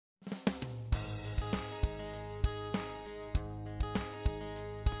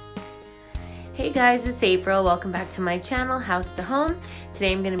Hey guys, it's April. Welcome back to my channel, House to Home.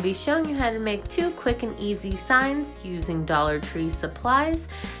 Today I'm going to be showing you how to make two quick and easy signs using Dollar Tree supplies.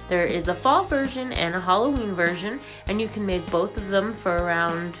 There is a fall version and a Halloween version, and you can make both of them for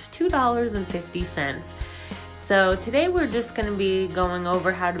around $2.50. So today we're just going to be going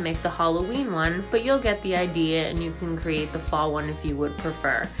over how to make the Halloween one, but you'll get the idea and you can create the fall one if you would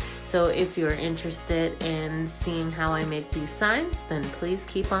prefer. So if you're interested in seeing how I make these signs, then please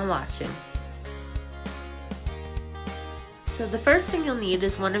keep on watching. So the first thing you'll need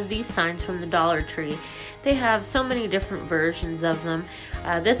is one of these signs from the Dollar Tree. They have so many different versions of them.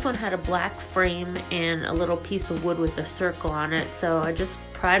 This one had a black frame and a little piece of wood with a circle on it, so I just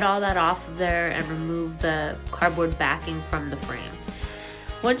pried all that off of there and removed the cardboard backing from the frame.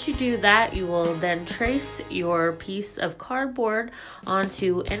 Once you do that, you will then trace your piece of cardboard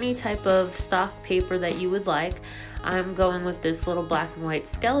onto any type of stock paper that you would like. I'm going with this little black and white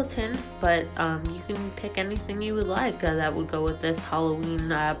skeleton, but you can pick anything you would like that would go with this Halloween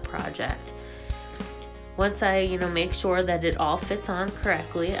project. Once I make sure that it all fits on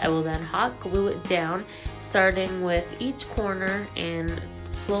correctly, I will then hot glue it down, starting with each corner and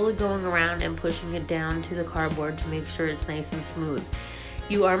slowly going around and pushing it down to the cardboard to make sure it's nice and smooth.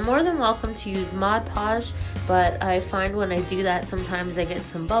 You are more than welcome to use Mod Podge, but I find when I do that sometimes I get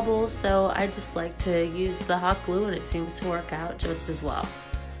some bubbles, so I just like to use the hot glue and it seems to work out just as well.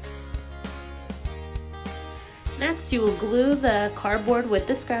 Next, you will glue the cardboard with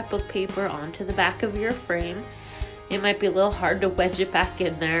the scrapbook paper onto the back of your frame. It might be a little hard to wedge it back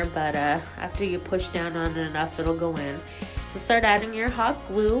in there, but after you push down on it enough, it'll go in. So start adding your hot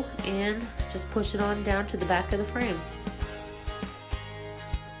glue and just push it on down to the back of the frame.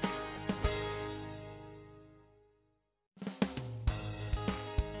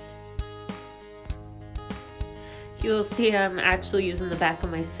 You'll see I'm actually using the back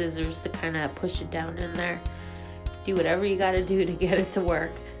of my scissors to kind of push it down in there. Do whatever you gotta do to get it to work.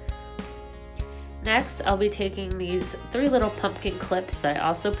 Next, I'll be taking these 3 little pumpkin clips that I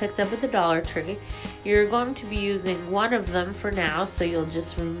also picked up at the Dollar Tree. You're going to be using one of them for now, so you'll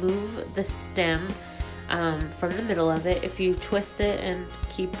just remove the stem from the middle of it. If you twist it and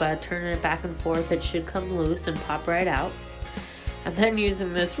keep turning it back and forth, it should come loose and pop right out. I'm then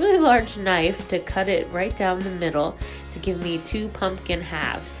using this really large knife to cut it right down the middle to give me 2 pumpkin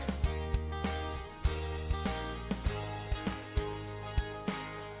halves.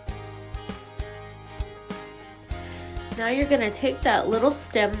 Now you're going to take that little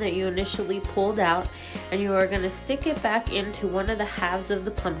stem that you initially pulled out and you are going to stick it back into one of the halves of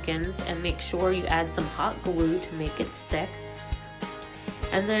the pumpkins and make sure you add some hot glue to make it stick.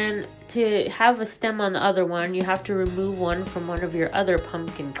 And then to have a stem on the other one, you have to remove one from one of your other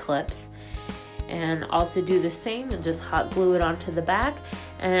pumpkin clips. And also do the same and just hot glue it onto the back.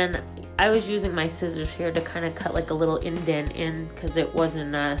 And I was using my scissors here to kind of cut like a little indent in because it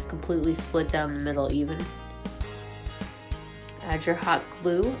wasn't completely split down the middle even. Add your hot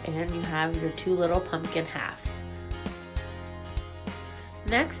glue and you have your 2 little pumpkin halves.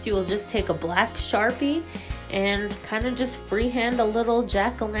 Next, you will just take a black Sharpie and kind of just freehand a little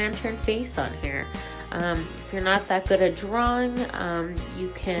jack-o'-lantern face on here. If you're not that good at drawing, you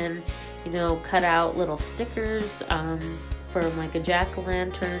can, cut out little stickers from like a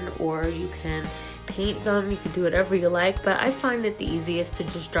jack-o'-lantern, or you can paint them. You can do whatever you like, but I find it the easiest to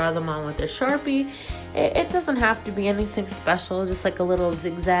just draw them on with a Sharpie. It doesn't have to be anything special, just like a little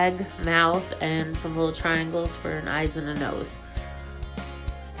zigzag mouth and some little triangles for an eyes and a nose.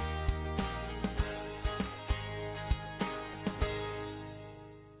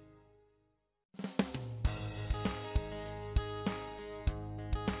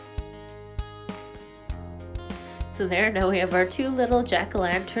 So there, now we have our 2 little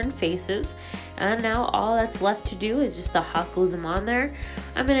jack-o'-lantern faces, and now all that's left to do is just to hot glue them on there.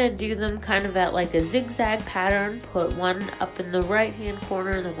 I'm going to do them kind of at like a zigzag pattern, put one up in the right hand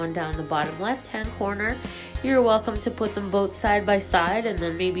corner and then one down the bottom left hand corner. You're welcome to put them both side by side and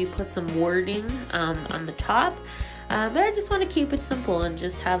then maybe put some wording on the top, but I just want to keep it simple and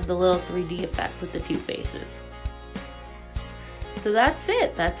just have the little 3D effect with the 2 faces. So that's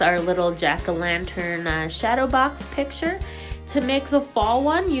it. That's our little jack-o'-lantern shadow box picture. To make the fall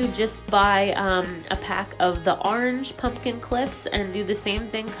one, you just buy a pack of the orange pumpkin clips and do the same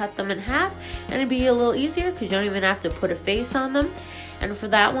thing, cut them in half, and it'd be a little easier because you don't even have to put a face on them. And for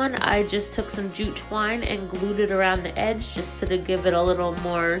that one, I just took some jute twine and glued it around the edge just to give it a little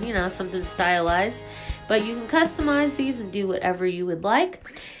more, something stylized. But you can customize these and do whatever you would like.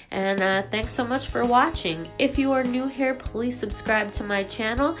 And thanks so much for watching. If you are new here, please subscribe to my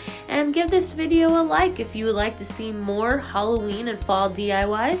channel and give this video a like if you would like to see more Halloween and fall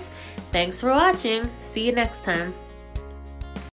DIYs. Thanks for watching. See you next time.